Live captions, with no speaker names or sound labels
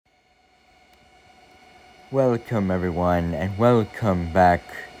Welcome, everyone, and welcome back,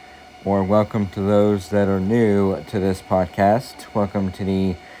 or welcome to those that are new to this podcast. Welcome to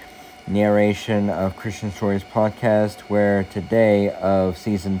the Narration of Christian Stories podcast, where today of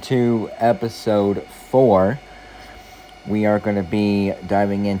Season 2, Episode 4, we are going to be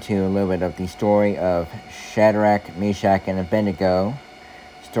diving into a little bit of the story of Shadrach, Meshach, and Abednego,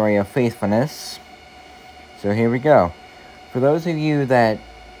 story of faithfulness. So here we go. For those of you that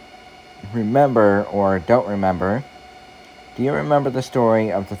remember or don't remember, do you remember the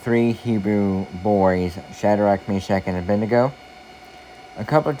story of the three Hebrew boys, Shadrach, Meshach, and Abednego? A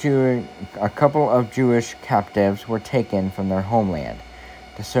couple of Jewish captives were taken from their homeland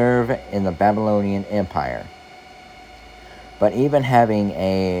to serve in the Babylonian Empire. But even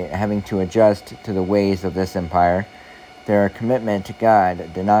having to adjust to the ways of this empire, their commitment to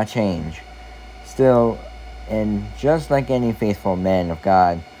God did not change. Still, and just like any faithful men of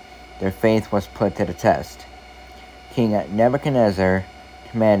God, their faith was put to the test. King Nebuchadnezzar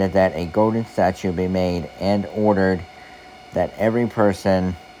commanded that a golden statue be made and ordered that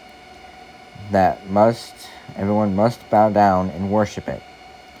everyone must bow down and worship it.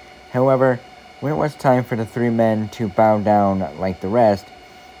 However, when it was time for the three men to bow down like the rest,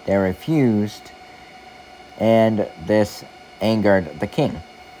 they refused, and this angered the king.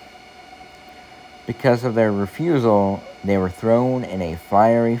 Because of their refusal, they were thrown in a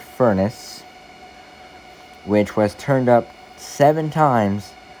fiery furnace, which was turned up 7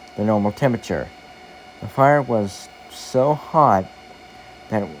 times the normal temperature. The fire was so hot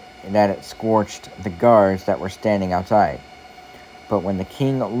that it scorched the guards that were standing outside. But when the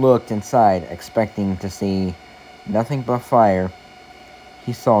king looked inside, expecting to see nothing but fire,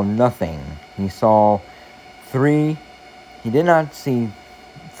 he saw nothing. He did not see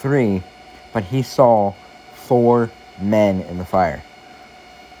 3, but he saw 4 men in the fire.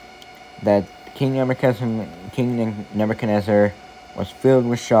 That King Nebuchadnezzar was filled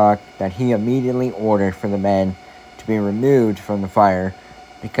with shock, that he immediately ordered for the men to be removed from the fire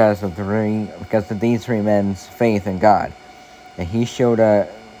because of these 3 men's faith in God. That he showed up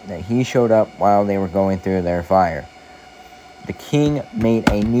while they were going through their fire. The king made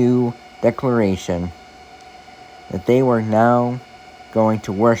a new declaration that they were now going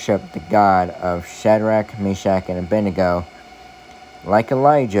to worship the God of Shadrach, Meshach, and Abednego. Like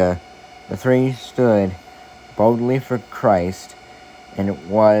Elijah, the 3 stood boldly for Christ, and it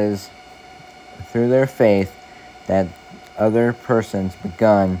was through their faith that other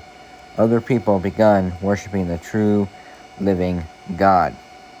people begun worshiping the true living God.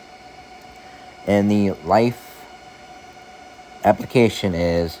 And the life application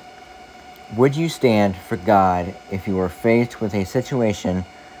is: would you stand for God if you were faced with a situation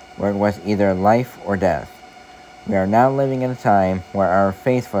where it was either life or death? We are now living in a time where our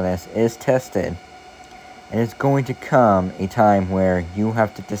faithfulness is tested, and it's going to come a time where you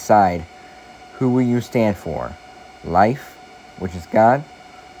have to decide, who will you stand for? Life, which is God,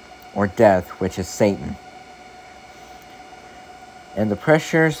 or death, which is Satan? And the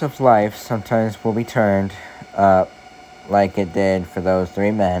pressures of life sometimes will be turned up like it did for those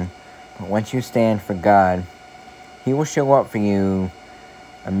 3 men. But once you stand for God, He will show up for you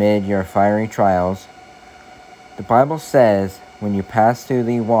amid your fiery trials. The Bible says, when you pass through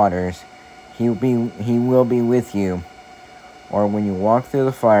the waters, He will be with you. Or when you walk through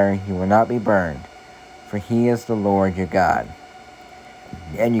the fire, you will not be burned, for He is the Lord your God.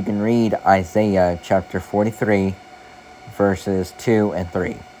 And you can read Isaiah chapter 43, verses 2 and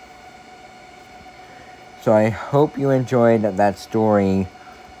 3. So I hope you enjoyed that story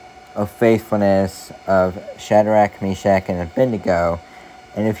of faithfulness of Shadrach, Meshach, and Abednego.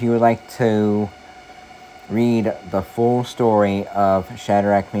 And if you would like to read the full story of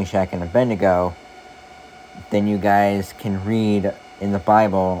Shadrach, Meshach, and Abednego, then you guys can read in the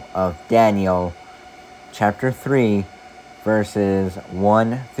Bible of Daniel chapter 3, verses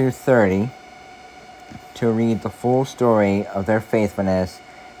 1 through 30, to read the full story of their faithfulness,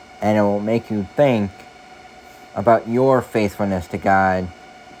 and it will make you think about your faithfulness to God,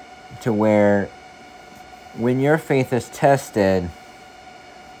 to where when your faith is tested,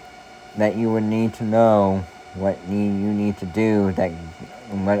 that you would need to know what you need to do,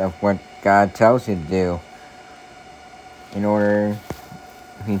 what God tells you to do, in order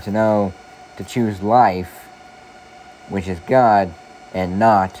for you to know to choose life, which is God, and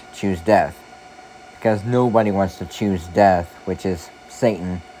not choose death. Because nobody wants to choose death, which is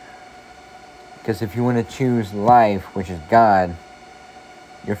Satan. Because if you want to choose life, which is God,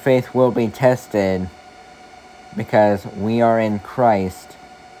 your faith will be tested, because we are in Christ.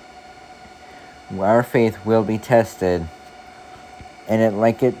 Our faith will be tested. And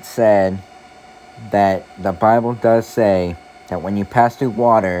like it said, that the Bible does say that when you pass through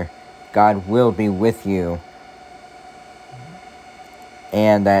water, God will be with you.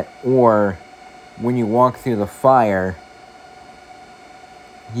 And that, or when you walk through the fire,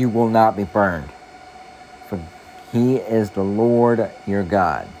 you will not be burned. For He is the Lord your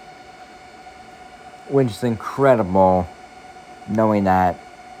God. Which is incredible, knowing that,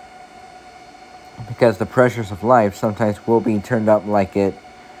 because the pressures of life sometimes will be turned up like it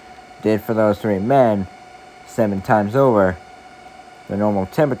did for those 3 men 7 times over the normal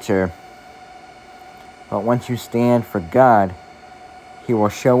temperature. But once you stand for God, He will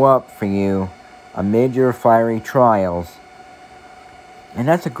show up for you amid your fiery trials. And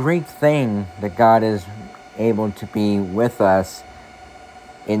that's a great thing, that God is able to be with us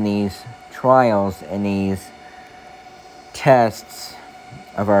in these trials, in these tests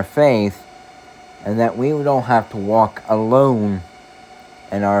of our faith, and that we don't have to walk alone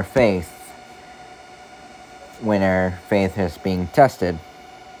in our faith when our faith is being tested.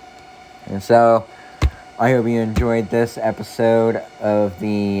 And so, I hope you enjoyed this episode of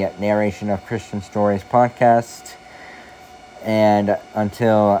the Narration of Christian Stories podcast. And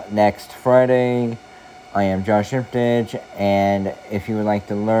until next Friday, I am Josh Imptage, and if you would like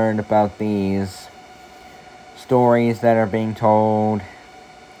to learn about these stories that are being told,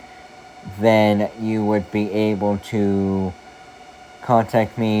 then you would be able to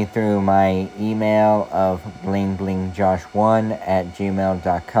contact me through my email of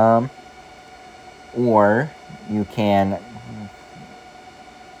blingblingjoshuan@gmail.com, or you can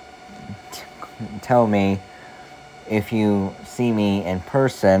tell me if you see me in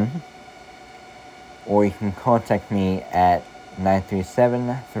person, or you can contact me at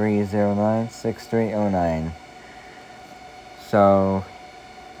 937-309-6309. So,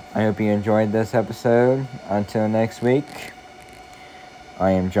 I hope you enjoyed this episode. Until next week,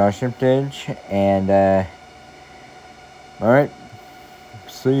 I am Josh Imptage, and, alright,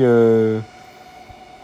 see ya.